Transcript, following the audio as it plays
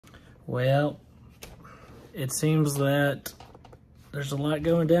Well, it seems that there's a lot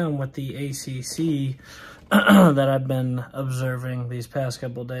going down with the ACC that I've been observing these past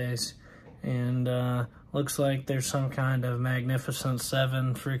couple days. And looks like there's some kind of magnificent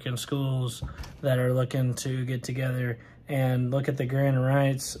 7 freaking schools that are looking to get together and look at the grant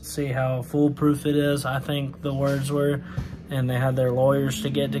rights, see how foolproof it is, I think the words were. And they had their lawyers to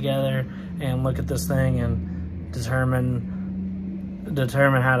get together and look at this thing and determine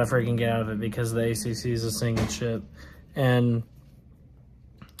how to freaking get out of it, because the ACC is a sinking ship. And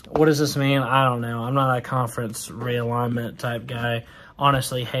what does this mean? I don't know. I'm not a conference realignment type guy.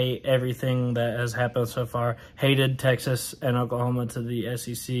 Honestly, hate everything that has happened so far. Hated Texas and Oklahoma to the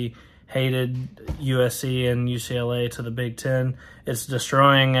SEC. Hated USC and UCLA to the Big Ten. It's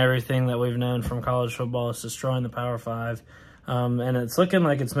destroying everything that we've known from college football. It's destroying the Power 5. And it's looking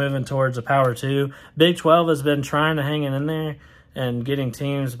like it's moving towards a Power 2. Big 12 has been trying to hang in there and getting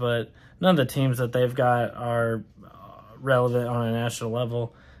teams, but none of the teams that they've got are relevant on a national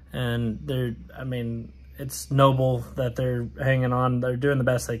level. And it's noble that they're hanging on. They're doing the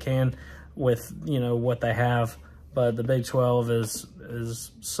best they can with, what they have. But the Big 12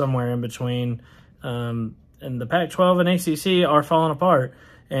 is somewhere in between. And the Pac-12 and ACC are falling apart.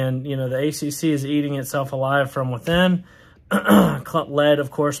 And, the ACC is eating itself alive from within. Led,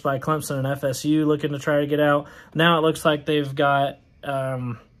 of course, by Clemson and FSU looking to try to get out. Now it looks like they've got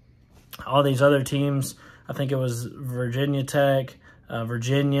all these other teams. I think it was Virginia Tech,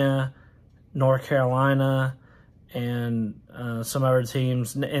 Virginia, North Carolina, and some other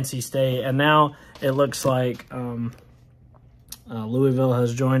teams, NC State. And now it looks like Louisville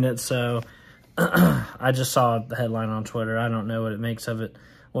has joined it. So I just saw the headline on Twitter. I don't know what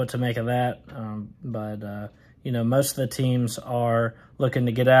to make of that. Most of the teams are looking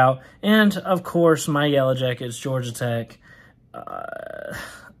to get out. And, of course, my Yellow Jackets, Georgia Tech,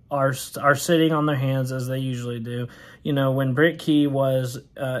 are sitting on their hands as they usually do. When Britt Key was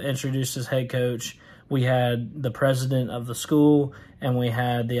introduced as head coach, we had the president of the school and we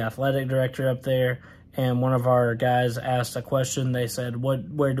had the athletic director up there. And one of our guys asked a question. They said,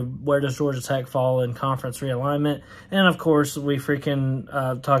 where does Georgia Tech fall in conference realignment? And, of course, we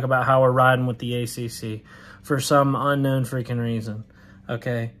freaking talk about how we're riding with the ACC for some unknown freaking reason,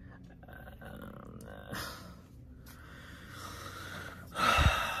 okay?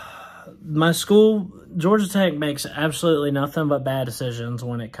 My school, Georgia Tech, makes absolutely nothing but bad decisions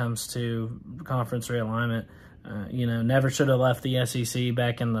when it comes to conference realignment. Never should have left the SEC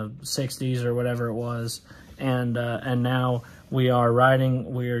back in the 60s or whatever it was. And now we are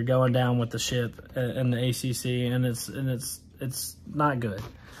going down with the ship in the ACC, and it's not good.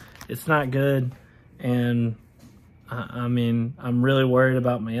 It's not good. And I'm really worried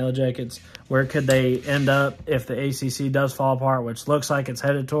about my Yellow Jackets. Where could they end up if the ACC does fall apart, which looks like it's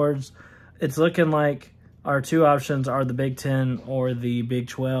headed towards? It's looking like our 2 options are the Big 10 or the Big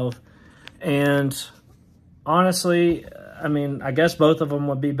 12. And honestly, I guess both of them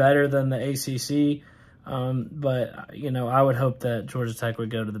would be better than the ACC. But, I would hope that Georgia Tech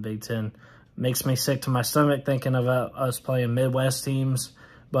would go to the Big 10. Makes me sick to my stomach thinking about us playing Midwest teams.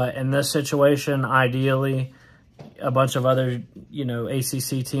 But in this situation, ideally, a bunch of other,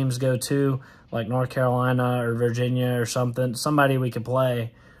 ACC teams go too, like North Carolina or Virginia or something. Somebody we could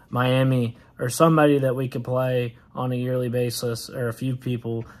play, Miami, or somebody that we could play on a yearly basis, or a few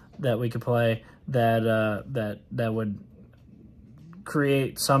people that we could play that would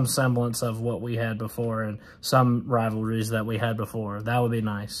create some semblance of what we had before and some rivalries that we had before. That would be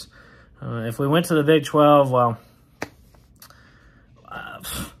nice. If we went to the Big 12, well,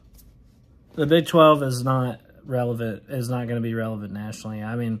 the Big 12 is not relevant, is not going to be relevant nationally.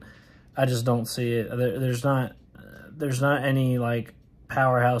 I just don't see it. There's not any like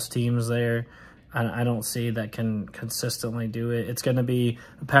powerhouse teams there. I don't see that can consistently do it. It's going to be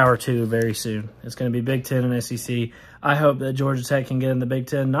a Power 2 very soon. It's going to be Big 10 and SEC. I hope that Georgia Tech can get in the Big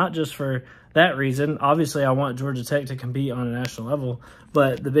 10, not just for that reason. Obviously, I want Georgia Tech to compete on a national level,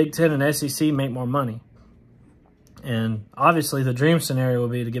 but the Big 10 and SEC make more money. And obviously, the dream scenario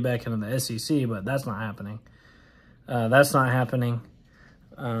would be to get back into the SEC, but that's not happening. But,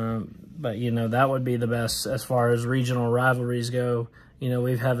 that would be the best as far as regional rivalries go.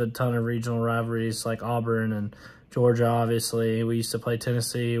 We've had a ton of regional rivalries like Auburn and Georgia, obviously. We used to play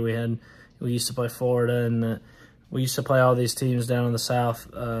Tennessee. We used to play Florida, and we used to play all these teams down in the South,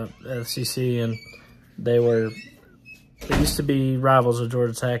 SEC, and they used to be rivals of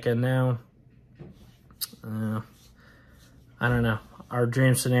Georgia Tech, and now, I don't know. Our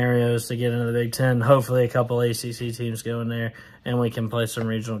dream scenario is to get into the Big Ten. Hopefully a couple ACC teams go in there and we can play some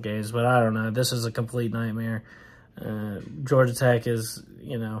regional games. But I don't know. This is a complete nightmare. Georgia Tech is,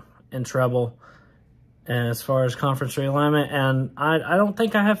 in trouble as far as conference realignment. And I don't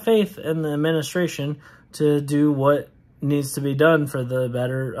think I have faith in the administration to do what needs to be done for the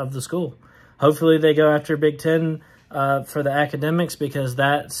better of the school. Hopefully they go after Big Ten for the academics, because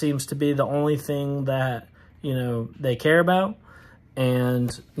that seems to be the only thing that, you know, they care about.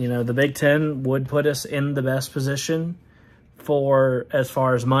 And, you know, the Big Ten would put us in the best position for as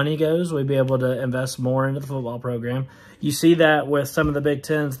far as money goes. We'd be able to invest more into the football program. You see that with some of the Big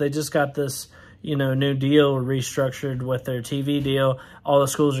Tens. They just got this, you know, new deal restructured with their TV deal. All the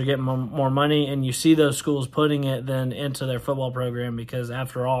schools are getting more money, and you see those schools putting it then into their football program, because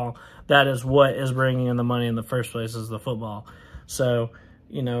after all, that is what is bringing in the money in the first place, is the football. So,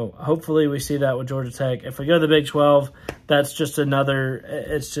 you know, hopefully we see that with Georgia Tech. If we go to the Big 12, that's just another,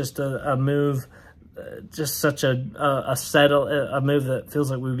 it's just a move, just such a move that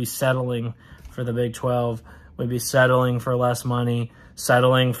feels like we'd be settling for the Big 12. We'd be settling for less money,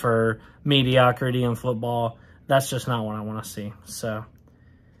 settling for mediocrity in football. That's just not what I want to see. So,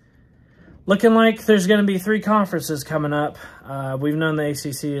 looking like there's going to be 3 conferences coming up. We've known the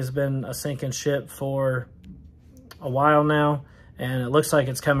ACC has been a sinking ship for a while now, and it looks like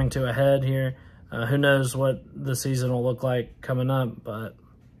it's coming to a head here. Who knows what the season will look like coming up, but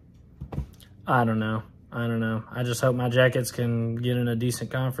I don't know. I just hope my Jackets can get in a decent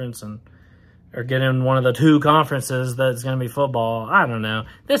conference or get in one of the 2 conferences that's going to be football. I don't know.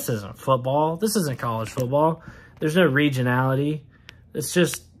 This isn't football. This isn't college football. There's no regionality. It's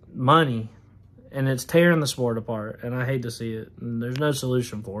just money, and it's tearing the sport apart, and I hate to see it. And there's no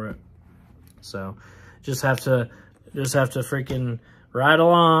solution for it. So just have to freaking ride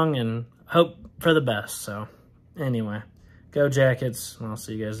along and hope for the best. So anyway, go Jackets, and I'll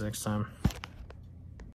see you guys next time.